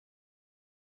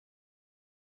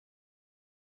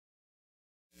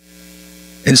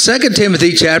In 2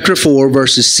 Timothy chapter 4,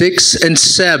 verses 6 and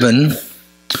 7,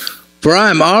 for I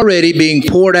am already being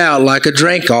poured out like a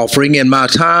drink offering, and my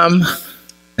time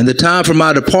and the time for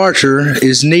my departure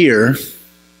is near.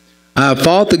 I have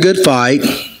fought the good fight.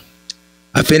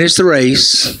 I finished the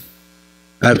race.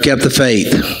 I have kept the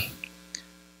faith.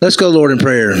 Let's go, Lord, in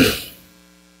prayer.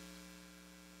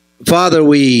 Father,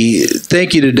 we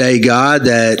thank you today, God,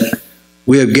 that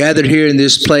we have gathered here in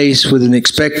this place with an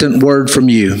expectant word from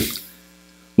you.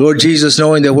 Lord Jesus,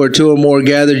 knowing that where two or more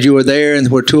gathered, you are there,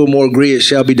 and where two or more agree, it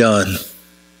shall be done.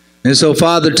 And so,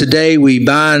 Father, today we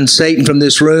bind Satan from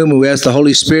this room, and we ask the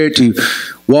Holy Spirit to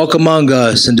walk among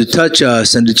us and to touch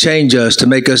us and to change us, to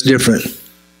make us different.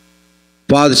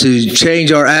 Father, to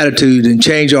change our attitude and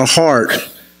change our heart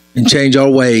and change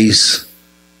our ways.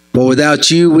 For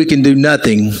without you, we can do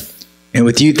nothing. And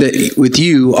with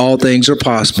you, all things are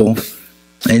possible.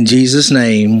 In Jesus'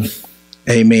 name,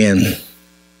 amen.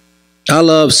 I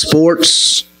love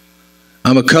sports.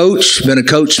 I'm a coach, been a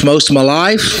coach most of my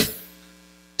life.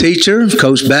 Teacher,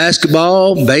 coached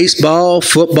basketball, baseball,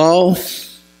 football,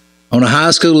 on a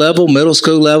high school level, middle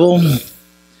school level.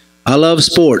 I love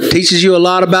sport. Teaches you a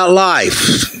lot about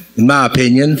life, in my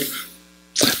opinion.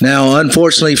 Now,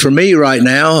 unfortunately for me right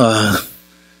now,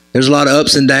 there's a lot of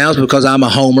ups and downs because I'm a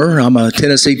homer. I'm a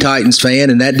Tennessee Titans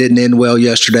fan, and that didn't end well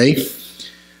yesterday.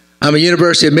 I'm a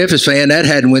University of Memphis fan. That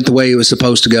hadn't went the way it was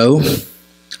supposed to go.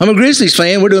 I'm a Grizzlies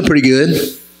fan. We're doing pretty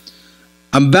good.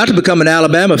 I'm about to become an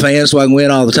Alabama fan so I can win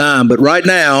all the time. But right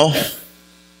now,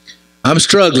 I'm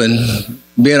struggling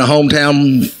being a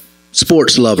hometown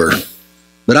sports lover.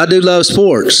 But I do love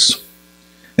sports.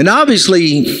 And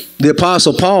obviously, the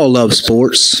Apostle Paul loves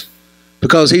sports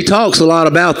because he talks a lot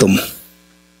about them.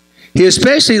 He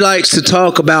especially likes to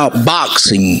talk about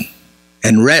boxing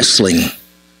and wrestling.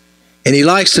 And he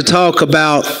likes to talk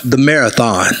about the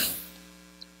marathon.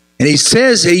 And he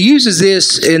uses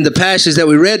this in the passage that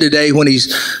we read today when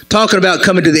he's talking about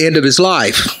coming to the end of his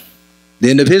life,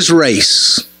 the end of his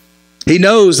race. He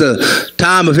knows the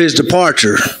time of his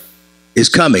departure is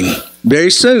coming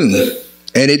very soon.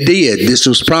 And it did. This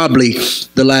was probably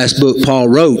the last book Paul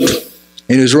wrote.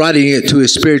 And he was writing it to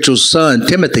his spiritual son,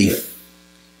 Timothy.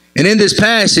 And in this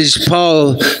passage,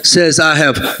 Paul says, I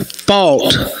have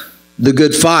fought the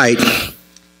good fight.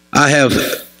 I have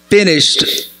finished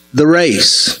the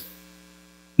race.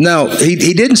 Now,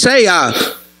 he didn't say I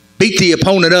beat the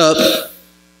opponent up.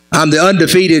 I'm the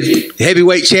undefeated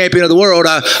heavyweight champion of the world.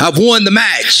 I've won the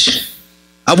match.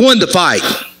 I've won the fight.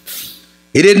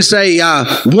 He didn't say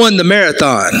I won the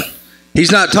marathon.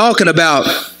 He's not talking about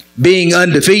being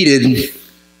undefeated,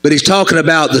 but he's talking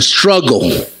about the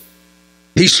struggle.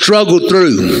 He struggled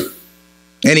through,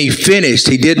 and he finished.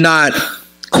 He did not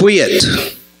quit.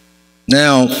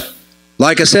 Now,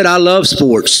 like I said, I love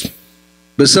sports,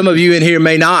 but some of you in here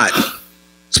may not.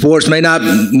 Sports may not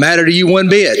matter to you one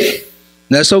bit.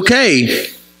 That's okay,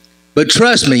 but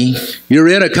trust me, you're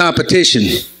in a competition.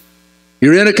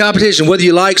 You're in a competition, whether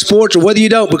you like sports or whether you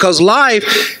don't, because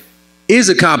life is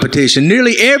a competition.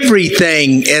 Nearly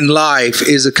everything in life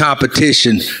is a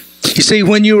competition. You see,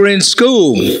 when you were in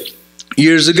school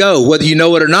years ago, whether you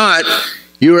know it or not,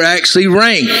 you were actually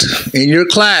ranked in your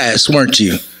class, weren't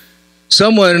you?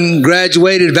 Someone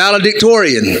graduated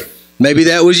valedictorian. Maybe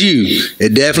that was you.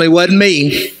 It definitely wasn't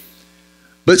me.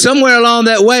 But somewhere along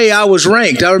that way, I was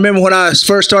ranked. I remember when I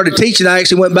first started teaching, I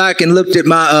actually went back and looked at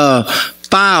my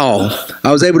file.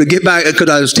 I was able to get back because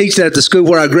I was teaching at the school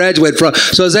where I graduated from.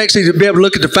 So I was actually to be able to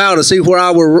look at the file to see where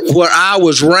I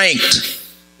was ranked.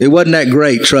 It wasn't that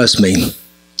great, trust me.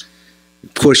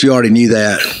 Of course, you already knew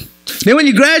that. Then when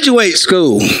you graduate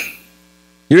school,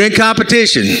 you're in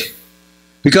competition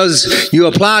because you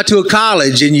apply to a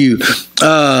college and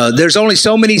there's only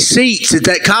so many seats at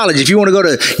that college. If you want to go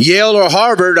to Yale or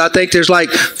Harvard, I think there's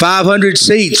like 500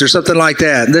 seats or something like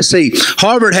that. Let's see.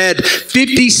 Harvard had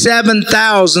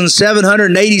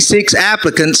 57,786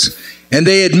 applicants, and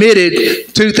they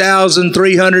admitted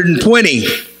 2,320.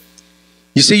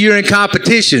 You see, you're in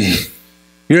competition.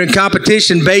 You're in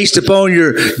competition based upon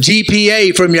your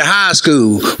GPA from your high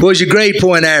school. What was your grade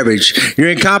point average? You're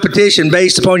in competition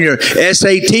based upon your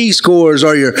SAT scores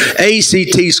or your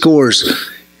ACT scores.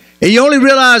 And you only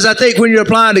realize, I think, when you're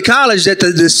applying to college that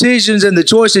the decisions and the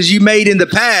choices you made in the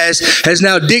past has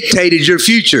now dictated your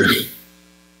future.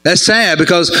 That's sad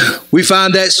because we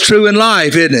find that's true in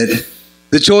life, isn't it?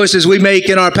 The choices we make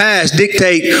in our past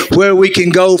dictate where we can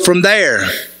go from there.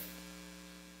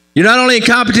 You're not only in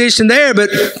competition there, but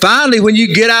finally when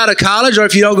you get out of college, or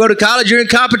if you don't go to college, you're in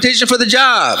competition for the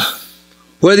job.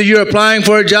 Whether you're applying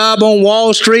for a job on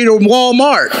Wall Street or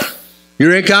Walmart,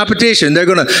 You're in competition. They're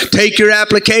going to take your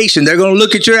application. They're going to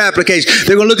look at your application.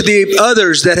 They're going to look at the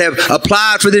others that have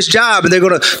applied for this job, and they're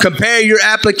going to compare your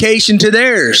application to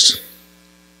theirs.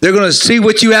 They're going to see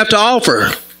what you have to offer.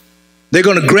 They're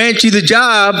going to grant you the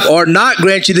job or not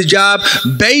grant you the job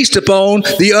based upon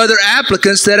the other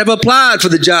applicants that have applied for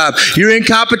the job. You're in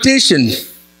competition.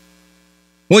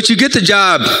 Once you get the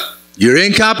job, you're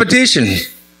in competition.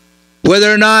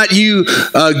 Whether or not you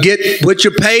get what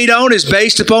you're paid on is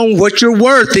based upon what your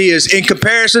worth is in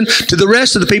comparison to the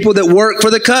rest of the people that work for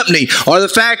the company or the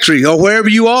factory or wherever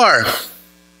you are.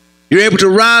 You're able to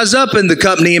rise up in the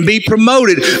company and be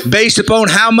promoted based upon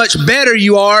how much better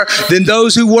you are than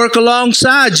those who work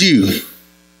alongside you.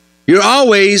 You're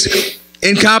always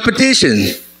in competition.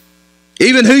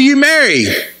 Even who you marry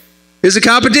is a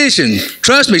competition.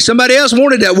 Trust me, somebody else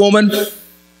wanted that woman.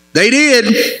 They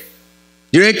did.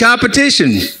 You're in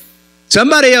competition.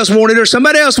 Somebody else wanted her.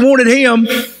 Somebody else wanted him.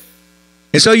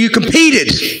 And so you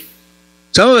competed.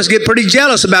 Some of us get pretty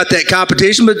jealous about that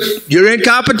competition, but you're in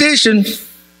competition.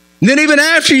 And then even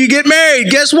after you get married,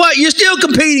 guess what? You're still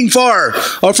competing for her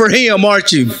or for him,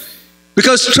 aren't you?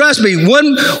 Because trust me,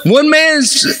 one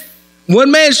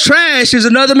man's trash is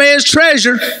another man's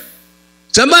treasure.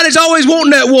 Somebody's always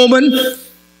wanting that woman.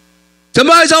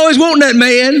 Somebody's always wanting that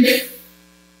man.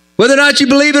 Whether or not you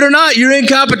believe it or not, you're in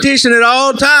competition at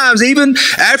all times, even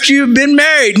after you've been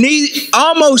married.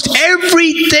 Almost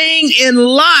everything in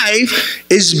life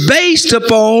is based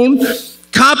upon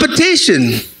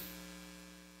competition.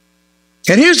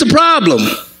 And here's the problem.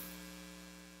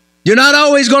 You're not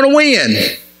always going to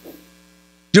win.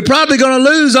 You're probably going to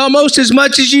lose almost as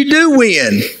much as you do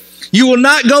win. You will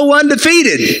not go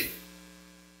undefeated.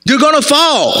 You're going to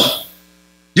fall.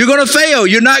 You're going to fail.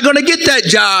 You're not going to get that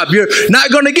job. You're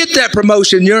not going to get that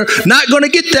promotion. You're not going to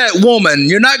get that woman.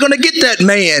 You're not going to get that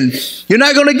man. You're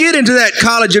not going to get into that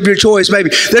college of your choice, maybe.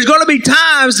 There's going to be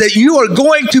times that you are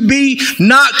going to be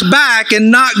knocked back and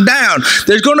knocked down.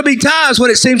 There's going to be times when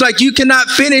it seems like you cannot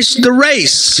finish the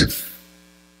race.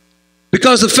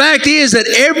 Because the fact is that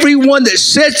everyone that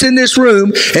sits in this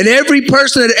room and every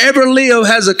person that ever lived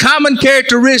has a common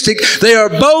characteristic. They are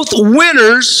both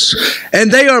winners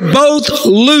and they are both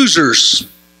losers.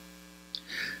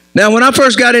 Now, when I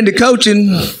first got into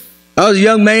coaching, I was a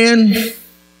young man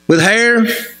with hair.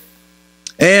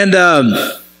 And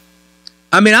I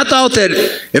thought that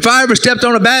if I ever stepped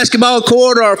on a basketball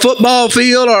court or a football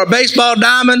field or a baseball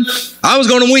diamond, I was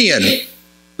going to win.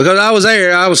 Because I was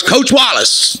there. I was Coach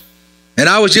Wallace. And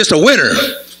I was just a winner.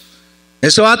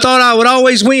 And so I thought I would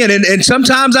always win. And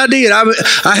sometimes I did.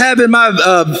 I have in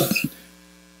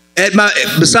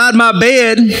beside my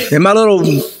bed, in my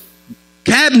little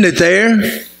cabinet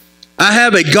there, I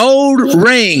have a gold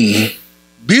ring.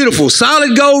 Beautiful,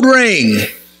 solid gold ring.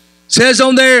 It says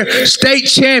on there, state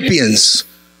champions.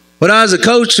 When I was a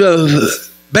coach of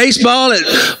baseball at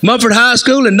Mumford High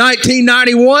School in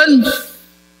 1991,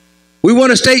 we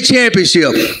won a state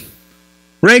championship.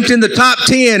 Ranked in the top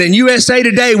 10 in USA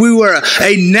Today, we were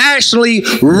a nationally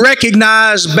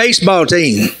recognized baseball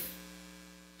team.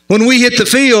 When we hit the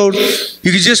field,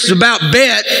 you could just about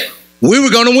bet we were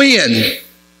going to win.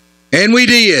 And we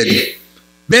did.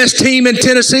 Best team in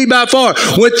Tennessee by far.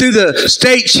 Went through the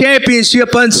state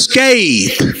championship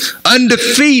unscathed,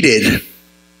 undefeated.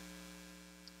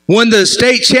 Won the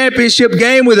state championship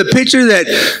game with a pitcher that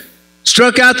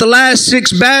struck out the last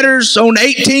 6 batters on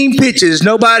 18 pitches.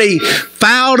 Nobody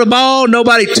fouled a ball.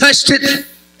 Nobody touched it.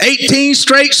 18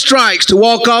 straight strikes to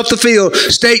walk off the field.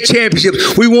 State championship.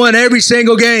 We won every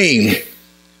single game.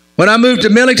 When I moved to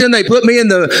Millington, they put me in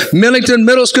the Millington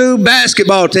Middle School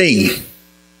basketball team.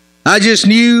 I just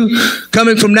knew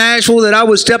coming from Nashville that I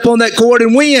would step on that court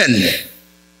and win.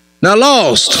 And I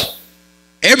lost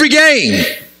every game.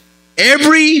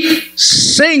 Every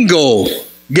single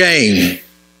game.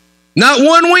 Not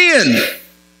one win.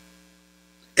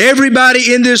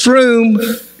 Everybody in this room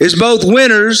is both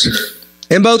winners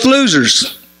and both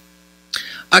losers.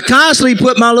 I constantly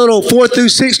put my little 4th through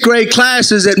 6th grade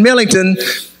classes at Millington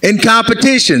in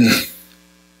competition.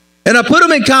 And I put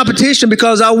them in competition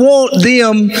because I want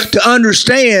them to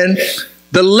understand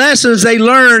the lessons they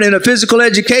learn in a physical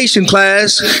education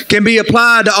class can be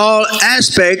applied to all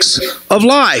aspects of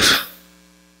life.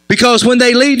 Because when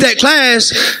they leave that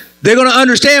class, they're going to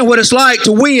understand what it's like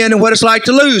to win and what it's like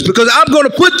to lose. Because I'm going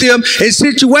to put them in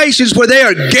situations where they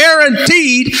are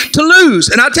guaranteed to lose.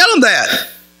 And I tell them that.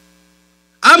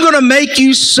 I'm going to make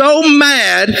you so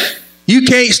mad you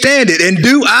can't stand it. And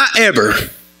do I ever?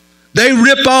 They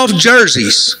rip off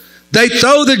jerseys. They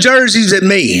throw the jerseys at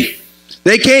me.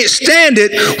 They can't stand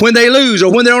it when they lose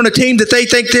or when they're on a team that they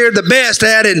think they're the best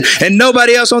at and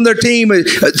nobody else on their team,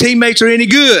 teammates are any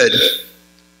good.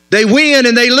 They win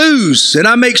and they lose, and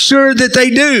I make sure that they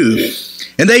do.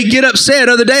 And they get upset.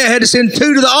 The other day I had to send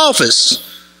 2 to the office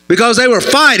because they were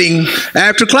fighting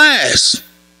after class.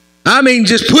 I mean,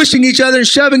 just pushing each other and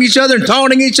shoving each other and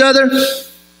taunting each other.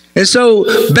 And so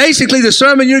basically the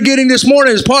sermon you're getting this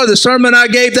morning is part of the sermon I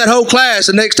gave that whole class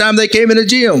the next time they came in the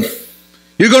gym.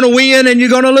 You're going to win and you're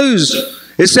going to lose.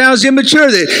 It sounds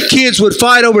immature that kids would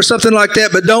fight over something like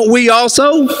that, but don't we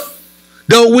also?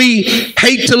 Don't we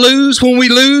hate to lose when we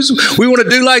lose? We want to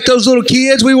do like those little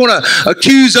kids. We want to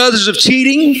accuse others of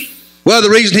cheating. Well, the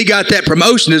reason he got that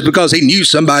promotion is because he knew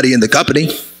somebody in the company.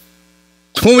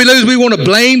 When we lose, we want to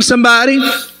blame somebody.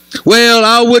 Well,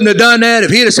 I wouldn't have done that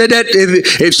if he'd have said that,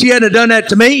 if she hadn't done that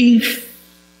to me.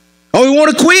 Oh, we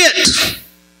want to quit.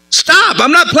 Stop.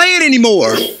 I'm not playing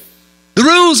anymore. The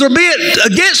rules are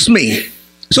against me.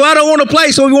 So I don't want to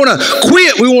play. So we want to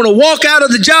quit. We want to walk out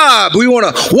of the job. We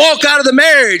want to walk out of the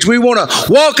marriage. We want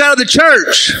to walk out of the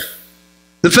church.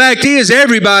 The fact is,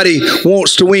 everybody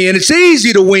wants to win. It's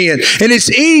easy to win. And it's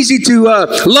easy to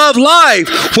love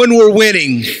life when we're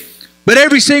winning. But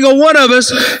every single one of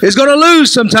us is going to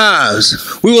lose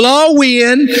sometimes. We will all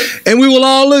win and we will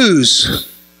all lose.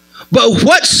 But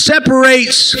what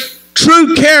separates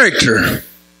true character?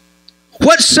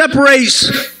 What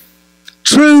separates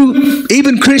true,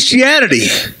 even Christianity,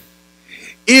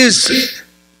 is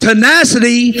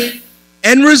tenacity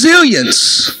and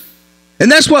resilience.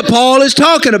 And that's what Paul is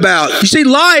talking about. You see,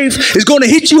 life is going to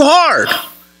hit you hard.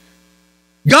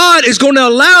 God is going to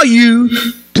allow you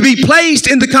to be placed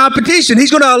in the competition.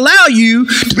 He's going to allow you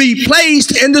to be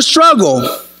placed in the struggle.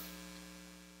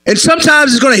 And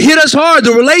sometimes it's going to hit us hard.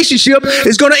 The relationship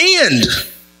is going to end.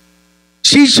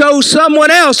 She chose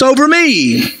someone else over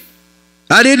me.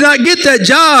 I did not get that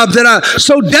job that I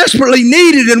so desperately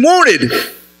needed and wanted.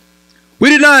 We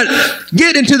did not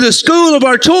get into the school of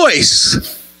our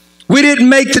choice. We didn't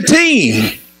make the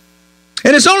team.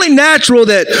 And it's only natural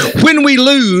that when we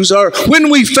lose or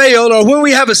when we fail or when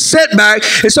we have a setback,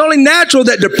 it's only natural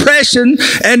that depression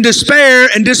and despair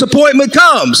and disappointment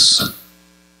comes.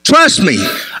 Trust me,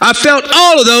 I felt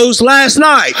all of those last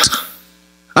night.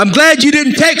 I'm glad you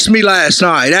didn't text me last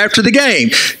night after the game.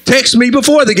 Text me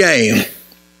before the game.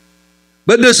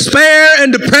 But despair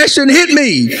and depression hit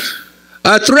me.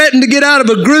 I threatened to get out of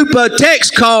a group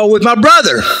text call with my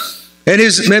brother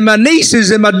and my nieces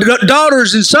and my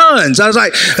daughters and sons. I was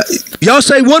like, y'all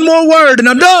say one more word and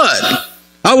I'm done.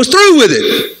 I was through with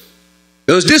it.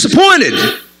 I was disappointed.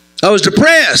 I was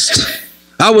depressed.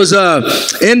 I was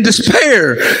in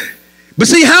despair. But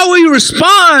see, how we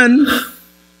respond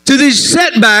to these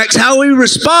setbacks, how we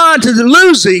respond to the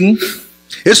losing,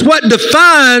 is what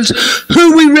defines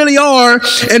who we really are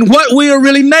and what we are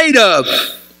really made of.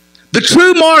 The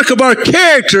true mark of our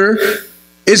character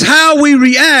is how we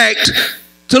react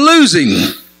to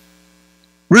losing.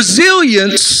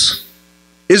 Resilience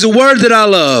is a word that I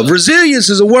love. Resilience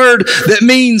is a word that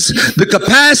means the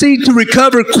capacity to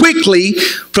recover quickly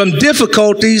from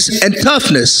difficulties and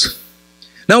toughness.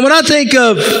 Now, when I think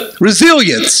of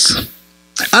resilience,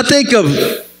 I think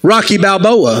of Rocky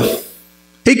Balboa.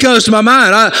 He comes to my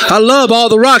mind. I love all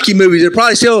the Rocky movies. They're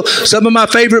probably still some of my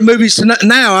favorite movies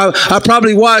now. I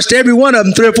probably watched every one of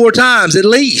them 3 or 4 times at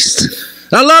least.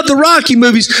 I love the Rocky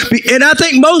movies, and I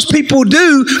think most people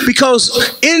do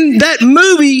because in that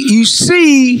movie you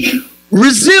see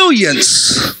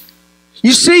resilience.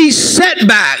 You see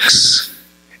setbacks.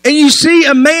 And you see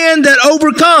a man that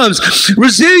overcomes.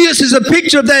 Resilience is a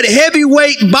picture of that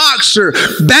heavyweight boxer,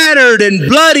 battered and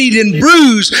bloodied and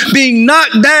bruised, being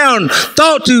knocked down,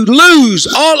 thought to lose,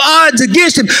 all odds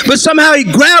against him. But somehow he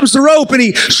grabs the rope and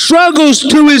he struggles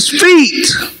to his feet.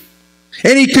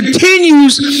 And he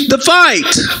continues the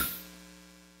fight.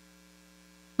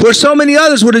 Where so many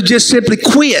others would have just simply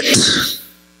quit.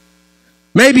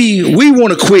 Maybe we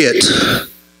want to quit.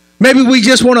 Maybe we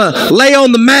just want to lay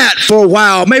on the mat for a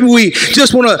while. Maybe we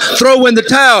just want to throw in the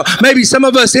towel. Maybe some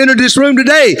of us entered this room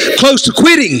today close to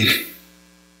quitting.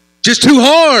 Just too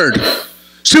hard.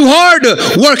 It's too hard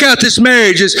to work out this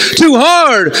marriage. It's too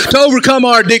hard to overcome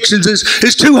our addictions.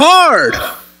 It's too hard.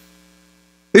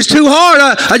 It's too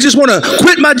hard. I just want to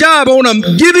quit my job. I want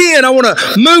to give in. I want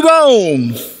to move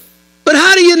on. But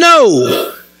how do you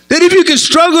know that if you can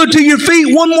struggle to your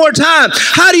feet one more time,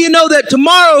 how do you know that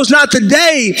tomorrow's not the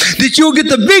day that you'll get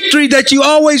the victory that you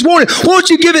always wanted? Won't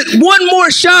you give it one more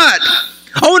shot?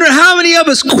 I wonder how many of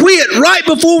us quit right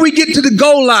before we get to the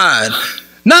goal line,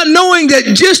 not knowing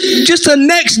that just the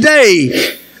next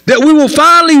day that we will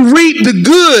finally reap the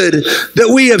good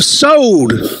that we have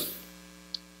sowed.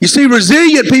 You see,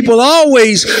 resilient people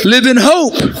always live in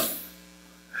hope.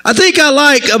 I think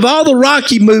of all the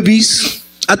Rocky movies,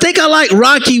 I think I like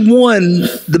Rocky 1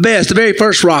 the best, the very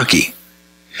first Rocky.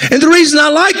 And the reason I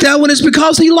like that one is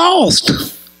because he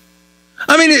lost.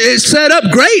 I mean, it's set up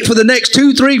great for the next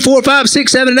 2, 3, 4, 5,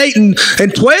 6, 7, 8,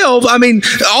 and 12. I mean,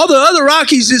 all the other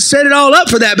Rockies just set it all up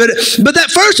for that. But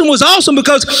that first one was awesome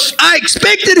because I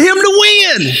expected him to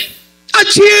win. I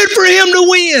cheered for him to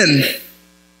win.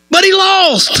 But he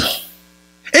lost.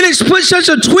 And it's put such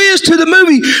a twist to the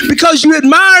movie because you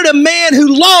admired a man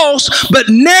who lost but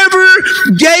never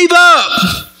gave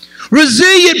up.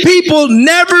 Resilient people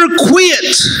never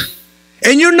quit.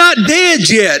 And you're not dead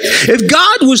yet. If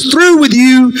God was through with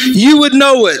you, you would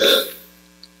know it.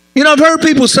 You know, I've heard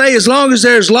people say as long as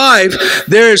there's life,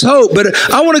 there is hope. But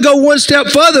I want to go one step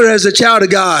further as a child of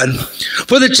God.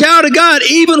 For the child of God,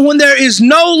 even when there is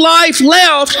no life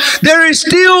left, there is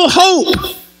still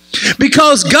hope.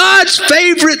 Because God's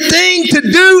favorite thing to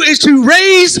do is to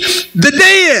raise the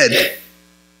dead.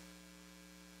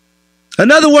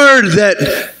 Another word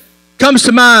that comes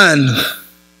to mind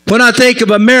when I think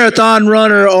of a marathon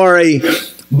runner or a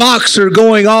boxer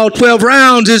going all 12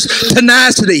 rounds is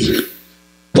tenacity.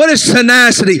 What is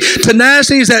tenacity?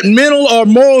 Tenacity is that mental or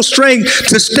moral strength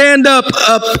to stand up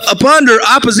under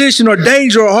opposition or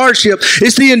danger or hardship.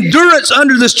 It's the endurance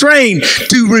under the strain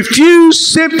to refuse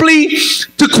simply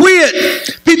to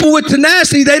quit. People with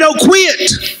tenacity, they don't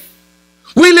quit.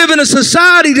 We live in a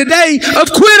society today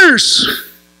of quitters.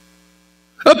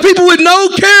 Of people with no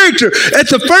character. At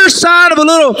the first sign of a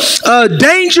little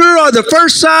danger or the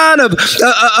first sign of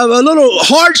a little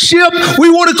hardship, we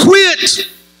want to quit.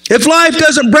 If life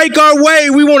doesn't break our way,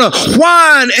 we want to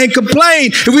whine and complain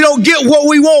if we don't get what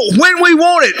we want when we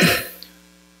want it.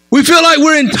 We feel like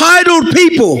we're entitled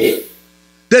people,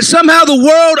 that somehow the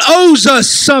world owes us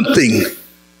something.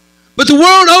 But the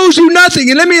world owes you nothing.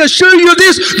 And let me assure you of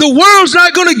this, the world's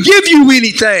not going to give you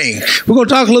anything. We're going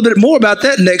to talk a little bit more about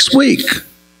that next week.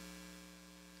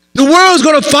 The world's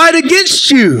going to fight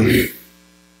against you.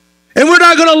 And we're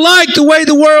not going to like the way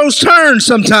the world's turned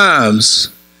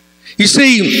sometimes. You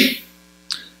see,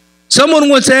 someone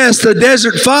once asked a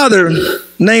desert father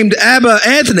named Abba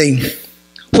Anthony,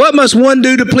 what must one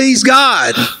do to please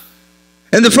God?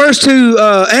 And the first two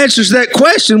answers to that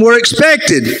question were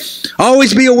expected.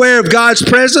 Always be aware of God's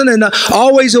presence and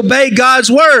always obey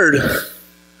God's word.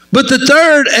 But the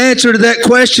third answer to that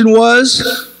question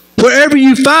was, wherever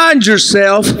you find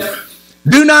yourself,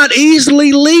 do not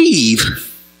easily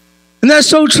leave. And that's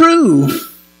so true.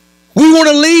 We want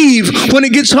to leave when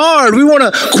it gets hard. We want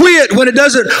to quit when it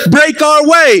doesn't break our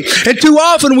way. And too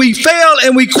often we fail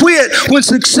and we quit when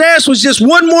success was just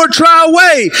one more try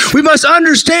away. We must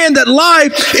understand that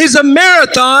life is a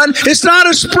marathon. It's not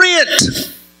a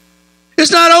sprint.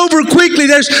 It's not over quickly.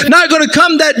 There's not going to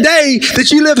come that day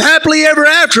that you live happily ever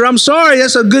after. I'm sorry,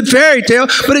 that's a good fairy tale,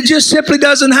 but it just simply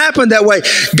doesn't happen that way.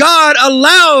 God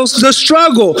allows the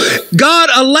struggle. God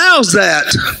allows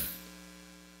that.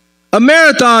 A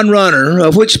marathon runner,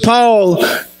 of which Paul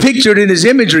pictured in his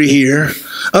imagery here,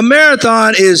 a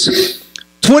marathon is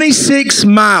 26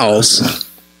 miles.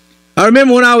 I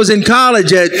remember when I was in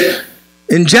college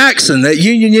in Jackson at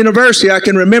Union University, I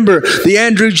can remember the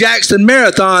Andrew Jackson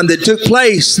Marathon that took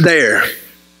place there.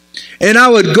 And I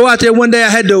would go out there one day. I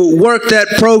had to work that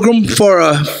program for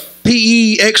a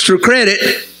PE extra credit.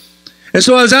 And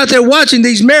so I was out there watching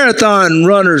these marathon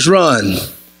runners run.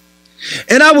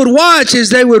 And I would watch as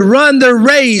they would run their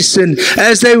race, and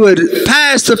as they would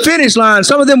pass the finish line,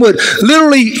 some of them would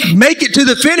literally make it to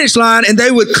the finish line and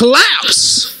they would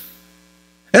collapse.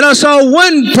 And I saw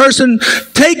one person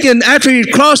taken after he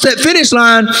had crossed that finish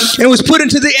line and was put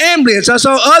into the ambulance. I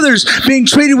saw others being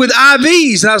treated with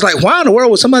IVs. And I was like, why in the world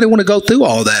would somebody want to go through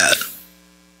all that?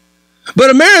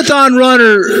 But a marathon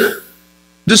runner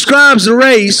describes the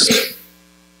race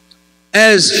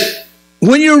as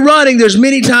when you're running, there's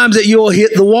many times that you'll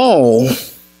hit the wall.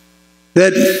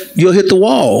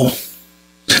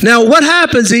 Now, what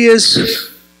happens is,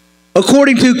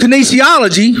 according to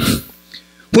kinesiology,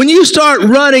 when you start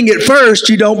running at first,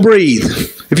 you don't breathe.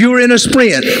 If you were in a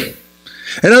sprint.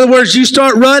 In other words, you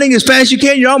start running as fast as you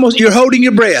can, you're holding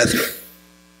your breath.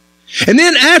 And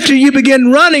then after you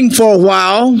begin running for a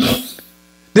while,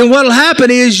 then what will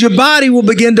happen is your body will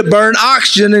begin to burn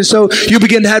oxygen, and so you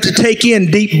begin to have to take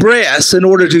in deep breaths in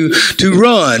order to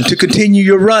run, to continue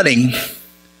your running.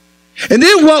 And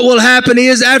then what will happen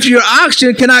is after your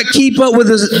oxygen cannot keep up with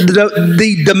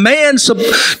the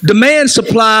demand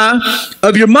supply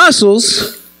of your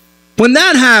muscles, when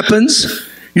that happens,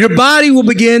 your body will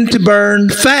begin to burn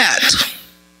fat.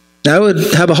 That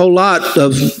would have a whole lot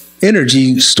of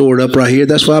energy stored up right here.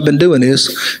 That's why I've been doing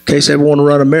this, in case I ever want to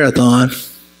run a marathon.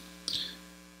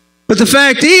 But the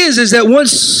fact is that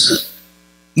once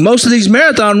most of these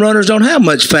marathon runners don't have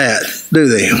much fat, do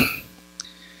they?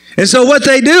 And so what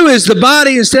they do is the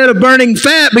body, instead of burning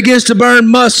fat, begins to burn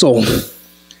muscle.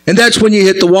 And that's when you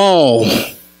hit the wall.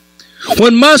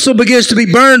 When muscle begins to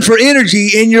be burned for energy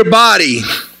in your body.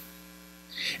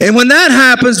 And when that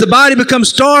happens, the body becomes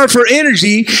starved for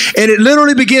energy, and it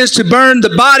literally begins to burn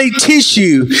the body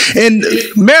tissue. And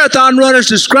marathon runners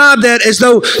describe that as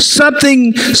though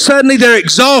something, suddenly they're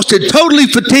exhausted, totally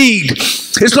fatigued.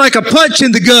 It's like a punch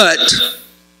in the gut.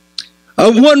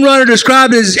 One runner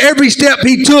described it as every step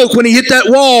he took when he hit that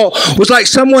wall was like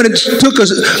someone took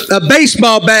a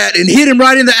baseball bat and hit him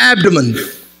right in the abdomen.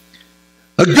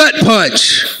 A gut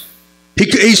punch.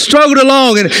 He struggled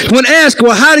along, and when asked,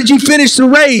 well, how did you finish the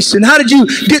race and how did you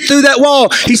get through that wall?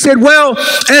 He said, well,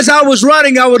 as I was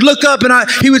running, I would look up and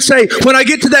he would say, when I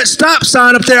get to that stop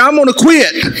sign up there, I'm going to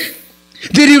quit.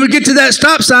 Then he would get to that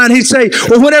stop sign. He'd say,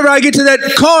 well, whenever I get to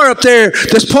that car up there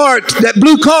that's parked, that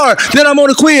blue car, then I'm going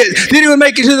to quit. Then he would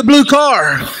make it to the blue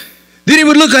car. Then he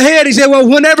would look ahead. He said, well,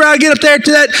 whenever I get up there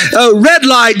to that red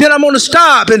light, then I'm going to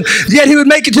stop. And yet he would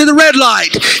make it to the red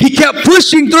light. He kept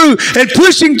pushing through and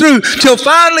pushing through till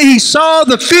finally he saw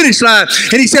the finish line.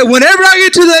 And he said, whenever I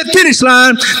get to that finish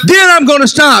line, then I'm going to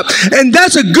stop. And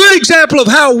that's a good example of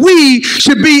how we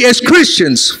should be as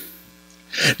Christians.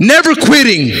 Never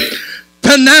quitting.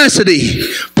 Tenacity,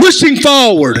 pushing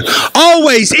forward,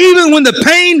 always, even when the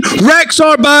pain racks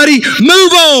our body,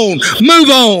 move on, move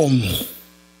on.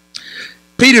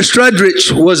 Peter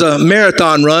Strudrich was a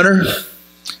marathon runner.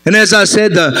 And as I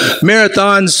said, the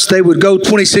marathons, they would go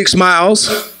 26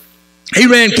 miles. He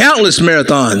ran countless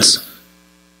marathons,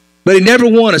 but he never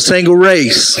won a single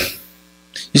race.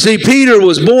 You see, Peter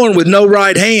was born with no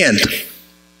right hand.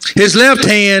 His left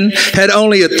hand had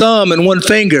only a thumb and one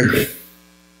finger.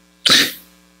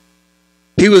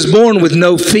 He was born with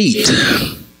no feet.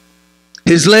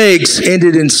 His legs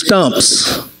ended in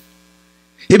stumps.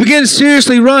 He began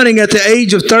seriously running at the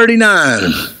age of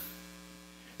 39.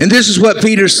 And this is what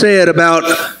Peter said about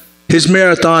his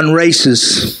marathon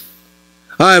races.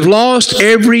 I have lost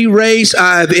every race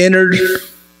I have entered,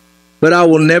 but I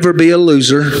will never be a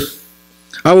loser.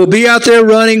 I will be out there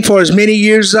running for as many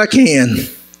years as I can.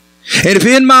 And if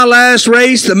in my last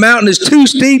race the mountain is too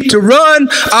steep to run,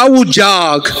 I will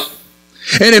jog.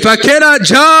 And if I cannot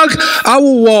jog, I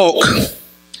will walk.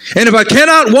 And if I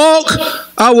cannot walk,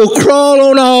 I will crawl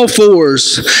on all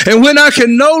fours. And when I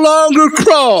can no longer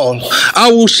crawl,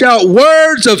 I will shout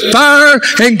words of fire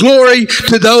and glory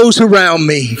to those around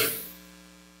me.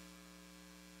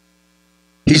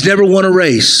 He's never won a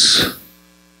race,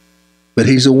 but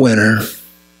he's a winner.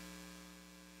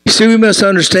 You see, we must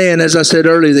understand, as I said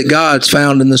earlier, that God's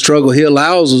found in the struggle. He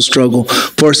allows the struggle,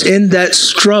 for it's in that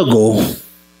struggle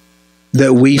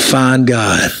that we find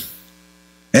God.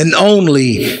 And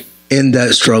only in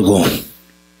that struggle.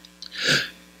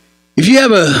 If you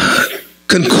have a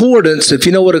concordance, if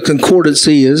you know what a concordance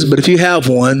is, but if you have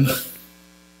one,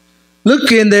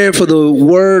 look in there for the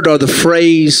word or the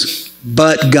phrase,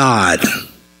 but God.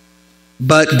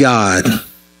 But God.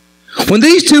 When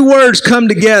these two words come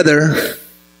together,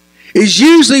 is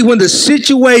usually when the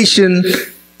situation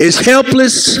is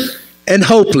helpless and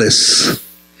hopeless.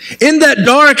 In that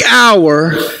dark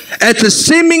hour, at the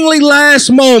seemingly last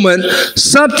moment,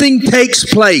 something takes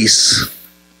place.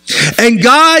 And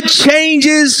God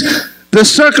changes the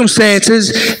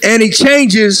circumstances and he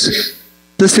changes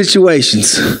the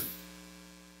situations.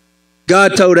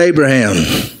 God told Abraham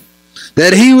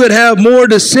that he would have more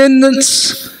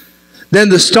descendants than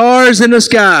the stars in the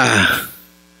sky.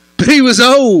 But he was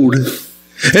old,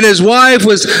 and his wife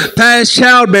was past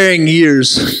childbearing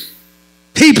years.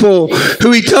 People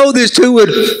who he told this to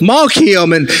would mock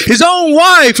him, and his own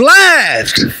wife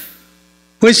laughed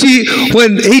when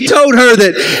he told her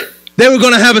that they were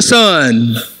going to have a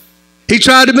son. He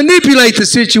tried to manipulate the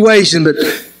situation, but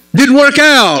didn't work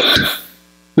out.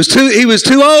 He was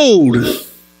too old.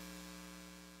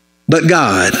 But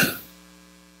God.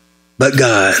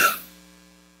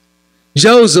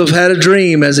 Joseph had a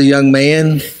dream as a young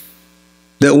man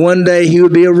that one day he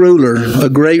would be a ruler, a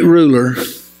great ruler.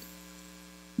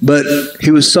 But he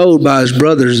was sold by his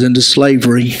brothers into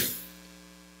slavery.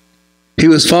 He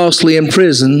was falsely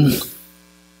imprisoned,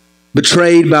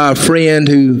 betrayed by a friend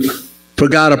who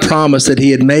forgot a promise that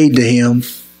he had made to him,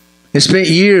 and spent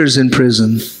years in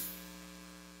prison.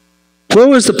 Where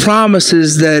was the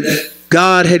promises that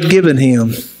God had given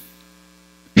him?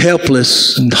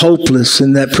 Helpless and hopeless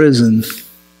in that prison.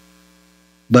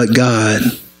 But God.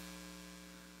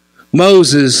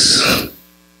 Moses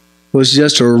was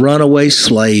just a runaway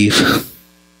slave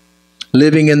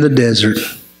living in the desert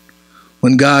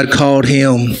when God called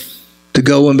him to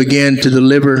go and begin to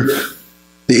deliver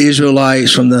the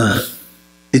Israelites from the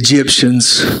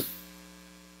Egyptians.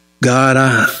 God,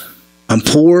 I'm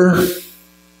poor.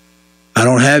 I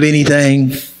don't have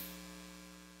anything.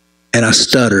 And I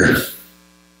stutter.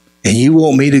 And you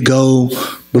want me to go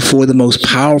before the most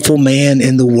powerful man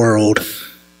in the world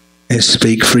and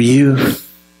speak for you?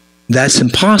 That's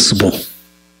impossible.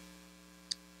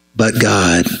 But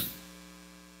God.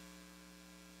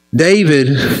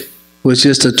 David was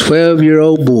just a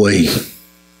 12-year-old boy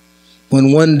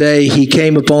when one day he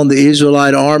came upon the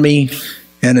Israelite army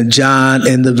and a giant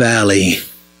in the valley.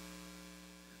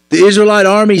 The Israelite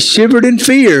army shivered in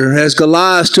fear as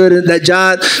Goliath stood in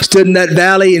that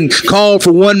valley and called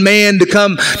for one man to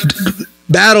come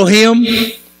battle him.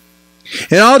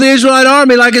 And all the Israelite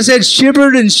army, like I said,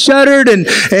 shivered and shuddered. And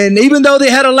even though they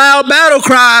had a loud battle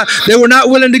cry, they were not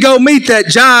willing to go meet that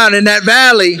giant in that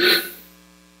valley.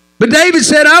 But David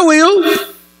said, I will.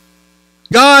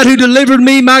 God who delivered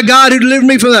me, my God who delivered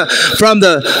me from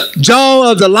the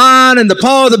jaw of the lion and the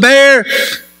paw of the bear,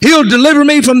 he'll deliver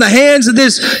me from the hands of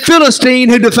this Philistine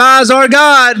who defies our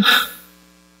God.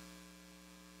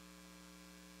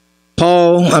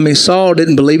 Saul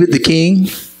didn't believe it, the king.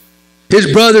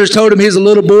 His brothers told him he's a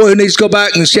little boy who needs to go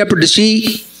back and shepherd the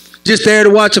sheep, just there to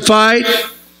watch a fight.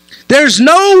 There's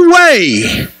no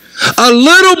way a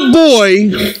little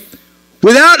boy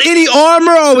without any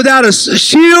armor or without a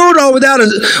shield or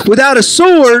without a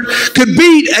sword could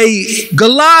beat a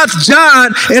Goliath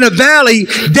giant in a valley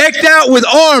decked out with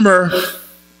armor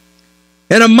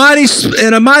and a mighty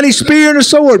spear and a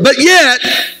sword. But yet,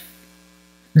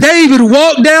 David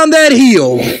walked down that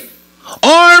hill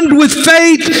armed with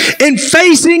faith in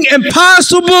facing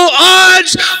impossible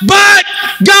odds, but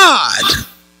God.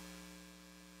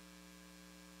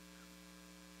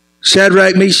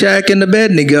 Shadrach, Meshach, and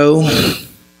Abednego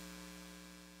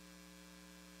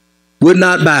would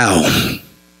not bow.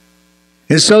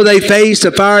 And so they faced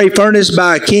a fiery furnace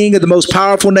by a king of the most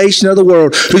powerful nation of the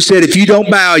world who said, if you don't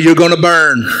bow, you're going to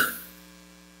burn.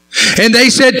 And they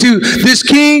said to this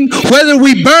king, whether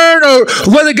we burn or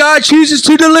whether God chooses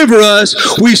to deliver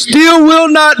us, we still will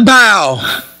not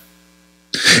bow.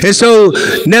 And so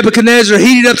Nebuchadnezzar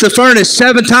heated up the furnace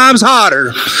 7 times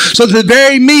hotter, so that the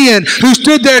very men who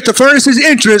stood there at the furnace's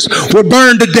entrance were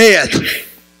burned to death.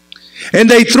 And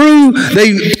they threw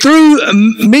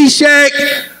Meshach,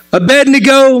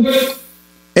 Abednego,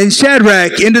 and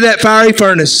Shadrach into that fiery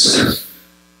furnace.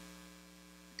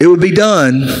 It would be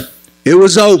done. It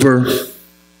was over.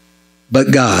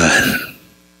 But God.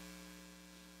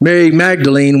 Mary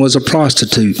Magdalene was a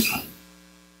prostitute.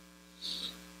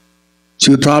 She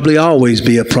would probably always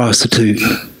be a prostitute.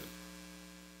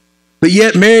 But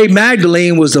yet Mary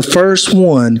Magdalene was the first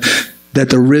one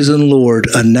that the risen Lord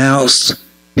announced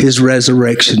his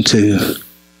resurrection to.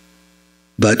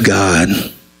 But God.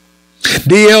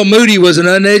 D.L. Moody was an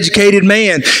uneducated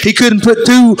man. He couldn't put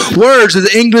 2 words of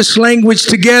the English language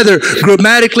together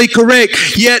grammatically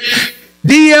correct. Yet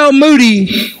D.L.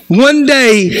 Moody one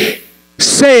day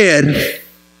said,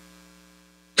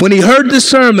 when he heard the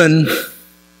sermon,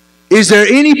 is there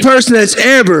any person that's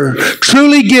ever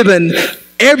truly given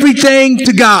everything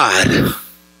to God?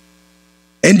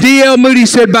 And D.L. Moody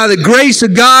said, by the grace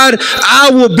of God, I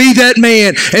will be that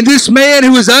man. And this man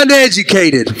who was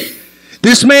uneducated,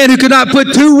 this man who could not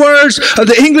put 2 words of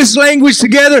the English language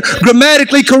together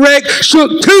grammatically correct,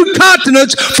 shook 2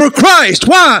 continents for Christ.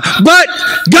 Why? But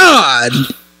God.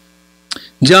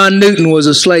 John Newton was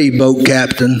a slave boat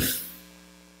captain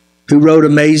who wrote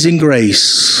Amazing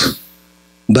Grace.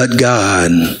 But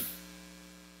God.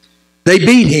 They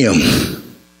beat him.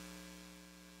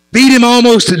 Beat him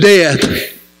almost to death.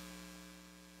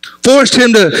 Forced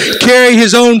him to carry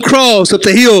his own cross up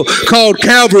the hill called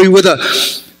Calvary with a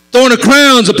thorn of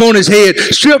crowns upon his head,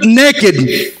 stripped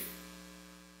naked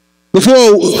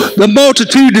before the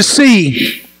multitude to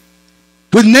see.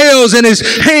 With nails in his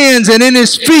hands and in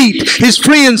his feet, his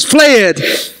friends fled.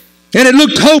 And it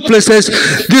looked hopeless as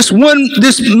this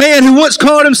man who once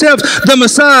called himself the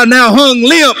Messiah now hung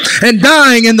limp and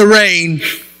dying in the rain.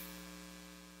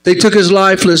 They took his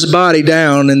lifeless body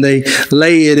down and they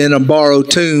lay it in a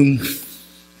borrowed tomb.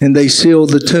 And they sealed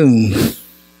the tomb.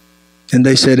 And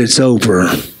they said, it's over.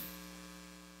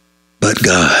 But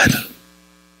God.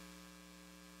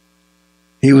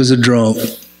 He was a drunk,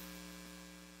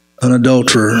 an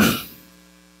adulterer,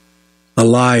 a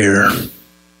liar,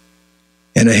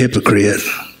 and a hypocrite.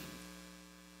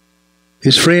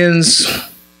 His friends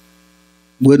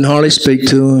wouldn't hardly speak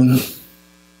to him.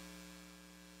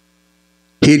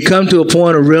 He had come to a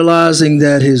point of realizing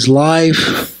that his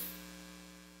life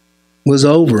was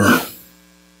over.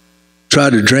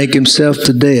 Tried to drink himself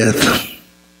to death.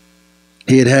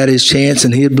 He had had his chance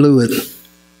and he had blew it.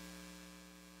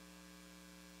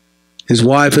 His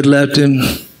wife had left him,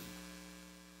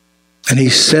 and he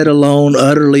sat alone,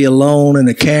 utterly alone, in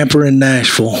a camper in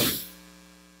Nashville.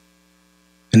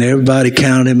 And everybody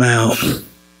counted him out.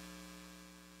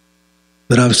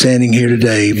 But I'm standing here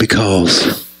today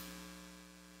because,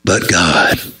 but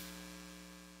God.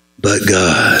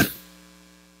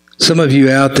 Some of you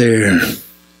out there,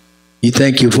 you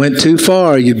think you've went too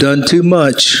far, you've done too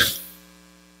much.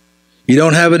 You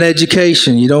don't have an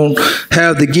education, you don't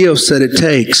have the gifts that it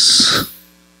takes.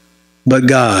 But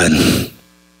God.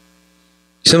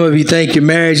 Some of you think your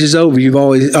marriage is over, you've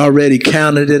already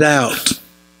counted it out.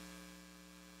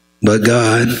 But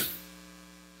God.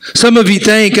 Some of you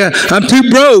think, I'm too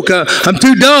broke, I'm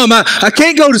too dumb, I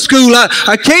can't go to school,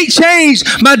 I can't change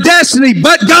my destiny,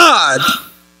 but God.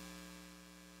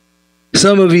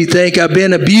 Some of you think I've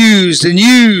been abused and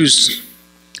used.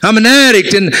 I'm an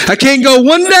addict and I can't go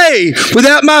one day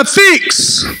without my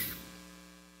fix.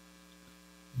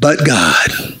 But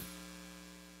God.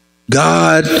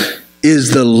 God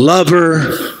is the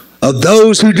lover of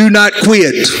those who do not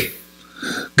quit.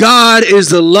 God is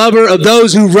the lover of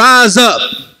those who rise up.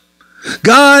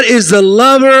 God is the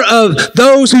lover of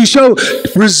those who show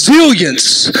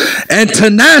resilience and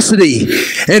tenacity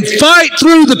and fight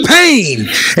through the pain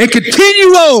and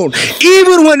continue on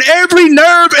even when every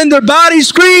nerve in their body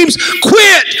screams,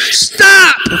 quit,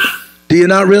 stop. Do you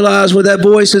not realize where that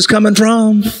voice is coming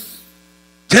from?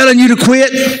 Telling you to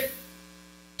quit,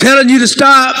 telling you to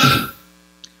stop.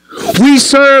 We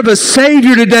serve a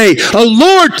Savior today, a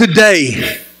Lord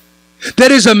today, that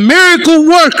is a miracle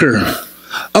worker,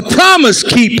 a promise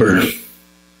keeper.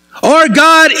 Our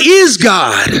God is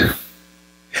God.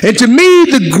 And to me,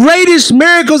 the greatest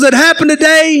miracles that happen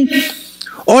today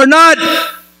are not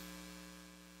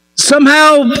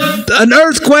somehow an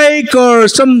earthquake or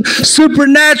some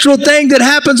supernatural thing that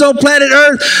happens on planet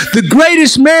Earth. The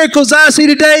greatest miracles I see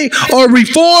today are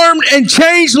reformed and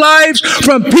changed lives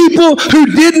from people who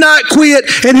did not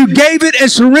quit and who gave it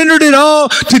and surrendered it all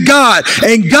to God.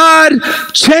 And God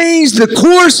changed the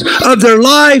course of their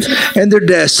life and their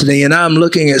destiny. And I'm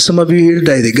looking at some of you here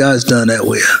today that God's done that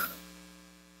with.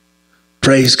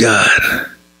 Praise God.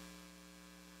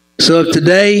 So if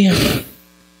today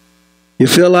you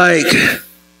feel like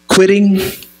quitting,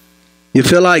 you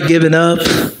feel like giving up,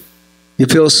 you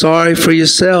feel sorry for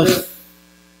yourself,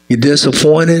 you're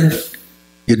disappointed,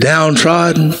 you're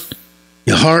downtrodden,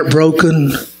 you're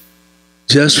heartbroken,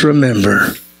 just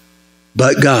remember,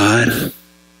 but God,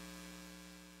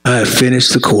 I have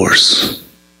finished the course.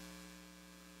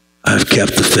 I've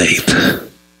kept the faith,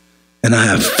 and I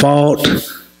have fought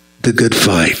the good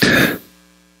fight.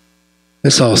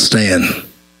 Let's all stand.